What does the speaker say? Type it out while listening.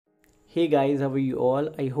Hey guys, how are you all?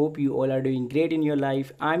 I hope you all are doing great in your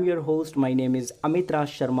life. I'm your host. My name is Amit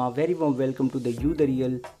Raj Sharma. Very warm welcome to the You the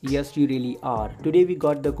Real. Yes, you really are. Today we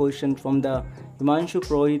got the question from the Himanshu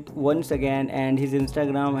Prohit once again, and his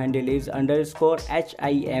Instagram handle is underscore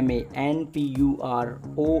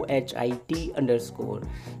HIMANPUROHIT underscore.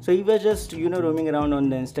 So he was just roaming around on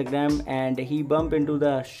the Instagram and he bumped into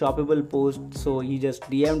the shoppable post. So he just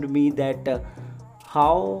DM'd me that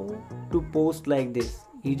how to post like this.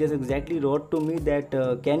 He just exactly wrote to me that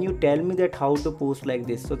can you tell me that how to post like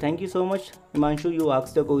this. So thank you so much, Himanshu. You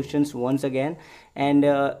asked the questions once again, and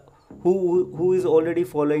who is already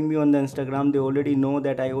following me on the Instagram, they already know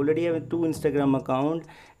that I already have two Instagram account,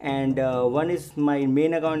 and one is my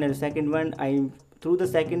main account, and the second one I through the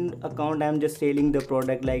second account I'm just selling the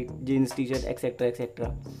product like jeans, t-shirt, etc,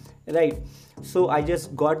 etc, right? So I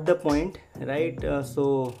just got the point, right?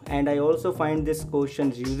 And I also find this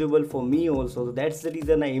questions usable for me also. So that's the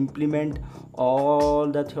reason I implement all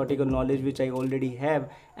the theoretical knowledge which I already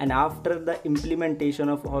have, and after the implementation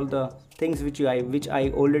of all the things which I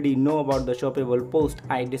already know about the shoppable post,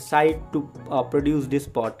 I decide to produce this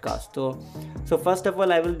podcast. So first of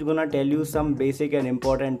all, I will gonna tell you some basic and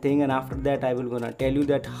important thing, and after that I will gonna tell you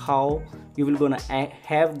that how you will gonna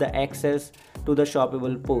have the access to the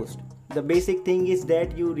shoppable post. The basic thing is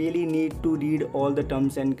that you really need to read all the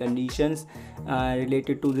terms and conditions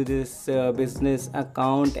related to this business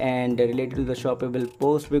account and related to the shoppable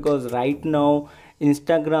post, because right now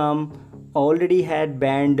Instagram already had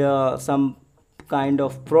banned some kind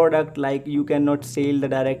of product, like you cannot sell the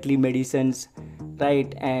directly medicines,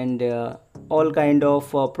 right? And all kind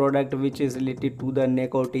of product which is related to the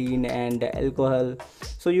nicotine and alcohol,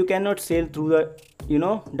 so you cannot sell through the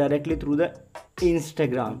directly through the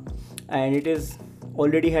Instagram, and it is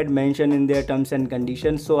already had mentioned in their terms and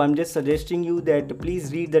conditions. So I'm just suggesting you that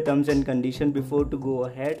please read the terms and conditions before to go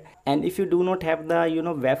ahead. And if you do not have the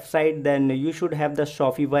website, then you should have the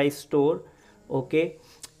Shopify store, okay?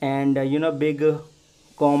 And big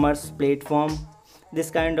commerce platform, this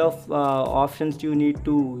kind of options you need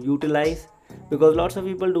to utilize, because lots of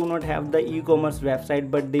people do not have the e-commerce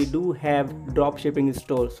website, but they do have drop shipping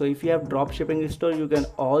store. So if you have drop shipping store, you can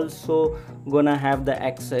also gonna have the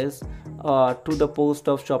access to the post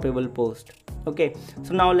of shoppable post. Okay,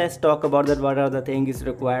 so now let's talk about that, what are the things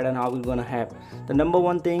required and how we're gonna have. The number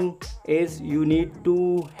one thing is you need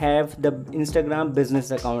to have the Instagram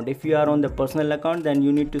business account. If you are on the personal account, then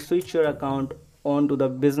you need to switch your account onto the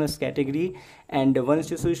business category, and once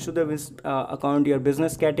you switch to the account, your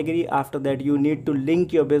business category, after that you need to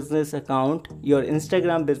link your business account, your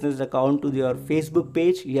Instagram business account, to your Facebook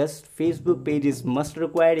page. Yes, Facebook page is must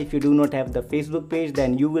required. If you do not have the Facebook page,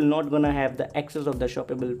 then you will not gonna have the access of the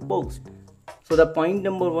shoppable post. So the point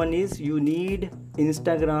number one is you need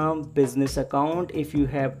Instagram business account. If you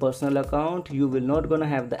have personal account, you will not gonna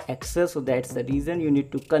have the access. So that's the reason you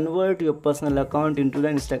need to convert your personal account into the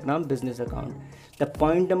Instagram business account. The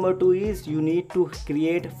point number two is you need to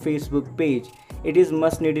create Facebook page. It is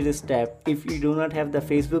must needed step. If you do not have the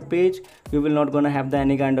Facebook page, you will not gonna have the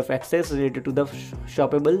any kind of access related to the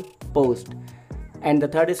shoppable post. And the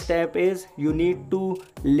third step is you need to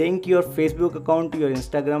link your Facebook account to your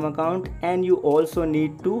Instagram account, and you also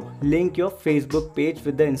need to link your Facebook page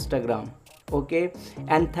with the Instagram. Okay,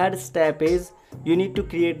 and third step is you need to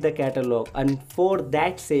create the catalog, and for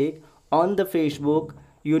that sake, on the Facebook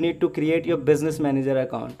you need to create your business manager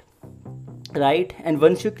account, right? And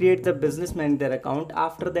once you create the business manager account,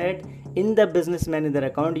 after that in the business manager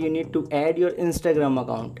account you need to add your Instagram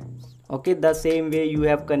account. Okay, the same way you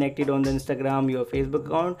have connected on the Instagram your Facebook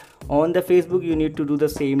account, on the Facebook you need to do the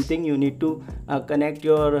same thing. You need to connect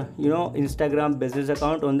your Instagram business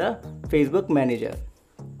account on the Facebook manager.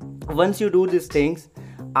 Once you do these things,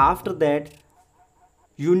 after that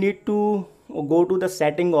you need to go to the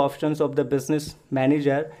setting options of the business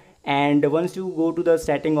manager, and once you go to the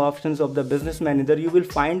setting options of the business manager, you will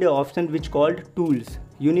find the option which called tools.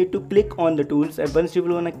 You need to click on the tools, and once you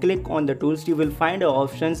will want to click on the tools, you will find the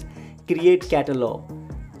options create catalog.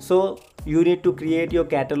 So you need to create your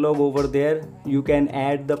catalog over there. You can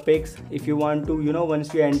add the pics if you want to.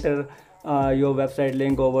 Once you enter your website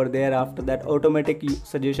link over there, after that automatic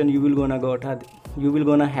suggestion you will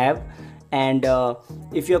gonna have. And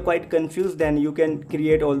if you're quite confused, then you can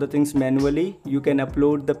create all the things manually. You can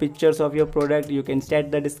upload the pictures of your product, you can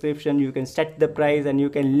set the description, you can set the price, and you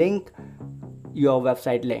can link your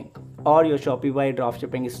website link or your Shopify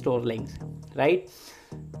dropshipping store links, right?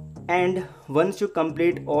 And once you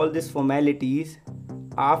complete all these formalities,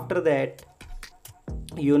 after that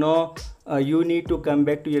you need to come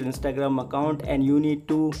back to your Instagram account, and you need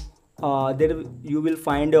to there you will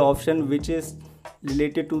find an option which is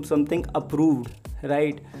related to something approved,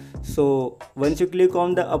 right? So once you click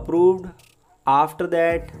on the approved, after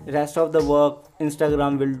that rest of the work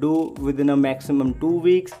Instagram will do within a maximum 2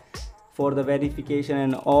 weeks for the verification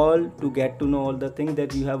and all, to get to know all the things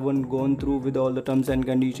that you haven't gone through with all the terms and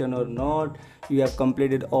condition or not, you have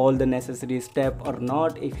completed all the necessary step or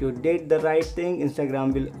not. If you did the right thing,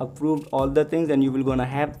 Instagram will approve all the things and you will gonna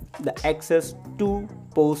have the access to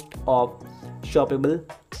post of shoppable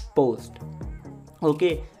post.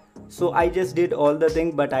 Okay, so I just did all the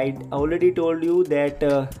thing, but I already told you that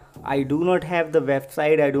I do not have the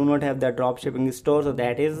website, I do not have the dropshipping store, so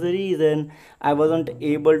that is the reason I wasn't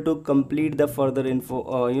able to complete the further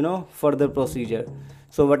info, further procedure.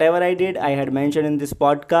 So whatever I did, I had mentioned in this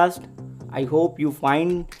podcast. I hope you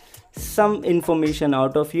find some information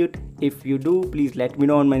out of it. If you do, please let me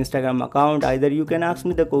know on my Instagram account. Either you can ask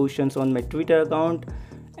me the questions on my Twitter account,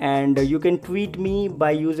 and you can tweet me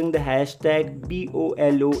by using the hashtag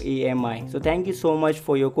BOLOAMI. So thank you so much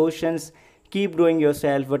for your questions. Keep growing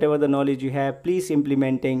yourself. Whatever the knowledge you have, please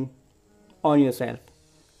implementing on yourself.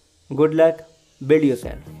 Good luck, build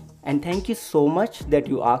yourself. And thank you so much that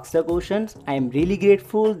you asked the questions. I am really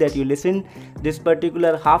grateful that you listened this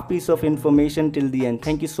particular half piece of information till the end.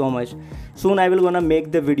 Thank you so much. Soon I will gonna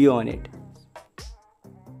make the video on it.